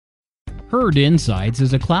HerdInsights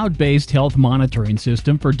is a cloud-based health monitoring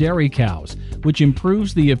system for dairy cows, which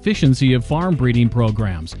improves the efficiency of farm breeding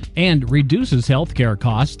programs and reduces healthcare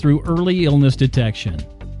costs through early illness detection.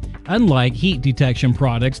 Unlike heat detection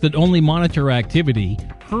products that only monitor activity,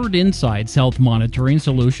 HerdInsights health monitoring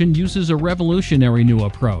solution uses a revolutionary new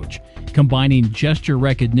approach, combining gesture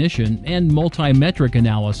recognition and multimetric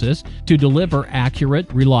analysis to deliver accurate,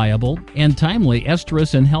 reliable, and timely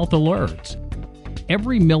estrus and health alerts.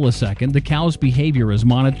 Every millisecond, the cow's behavior is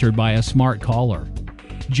monitored by a smart collar.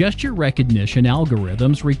 Gesture recognition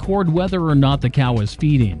algorithms record whether or not the cow is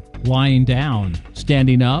feeding, lying down,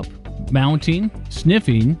 standing up, mounting,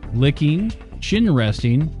 sniffing, licking, chin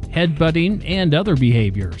resting, headbutting, and other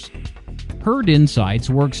behaviors. HerdInsights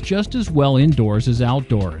works just as well indoors as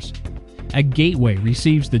outdoors. A gateway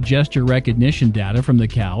receives the gesture recognition data from the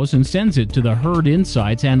cows and sends it to the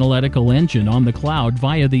HerdInsights analytical engine on the cloud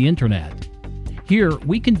via the internet. Here,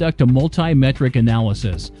 we conduct a multi-metric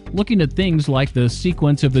analysis, looking at things like the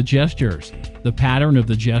sequence of the gestures, the pattern of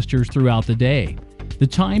the gestures throughout the day, the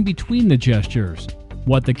time between the gestures,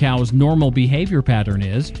 what the cow's normal behavior pattern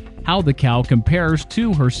is, how the cow compares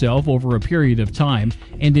to herself over a period of time,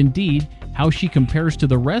 and indeed, how she compares to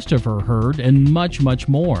the rest of her herd, and much, much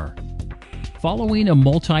more. Following a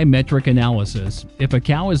multi-metric analysis, if a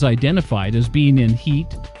cow is identified as being in heat,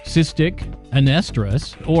 cystic,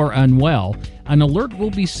 anestrus, or unwell, an alert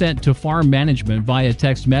will be sent to farm management via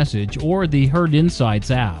text message or the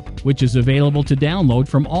HerdInsights app, which is available to download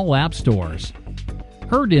from all app stores.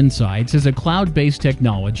 HerdInsights is a cloud-based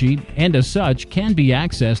technology and as such can be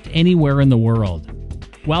accessed anywhere in the world.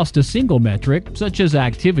 Whilst a single metric, such as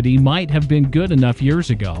activity, might have been good enough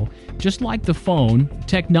years ago, just like the phone,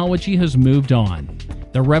 technology has moved on.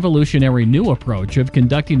 The revolutionary new approach of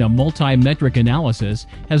conducting a multi-metric analysis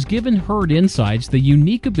has given HerdInsights the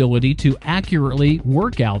unique ability to accurately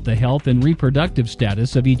work out the health and reproductive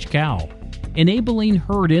status of each cow, enabling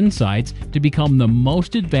HerdInsights to become the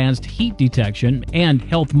most advanced heat detection and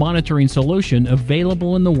health monitoring solution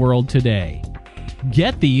available in the world today.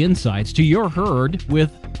 Get the insights to your herd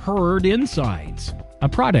with HerdInsights, a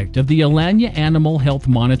product of the Alanya Animal Health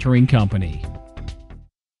Monitoring Company.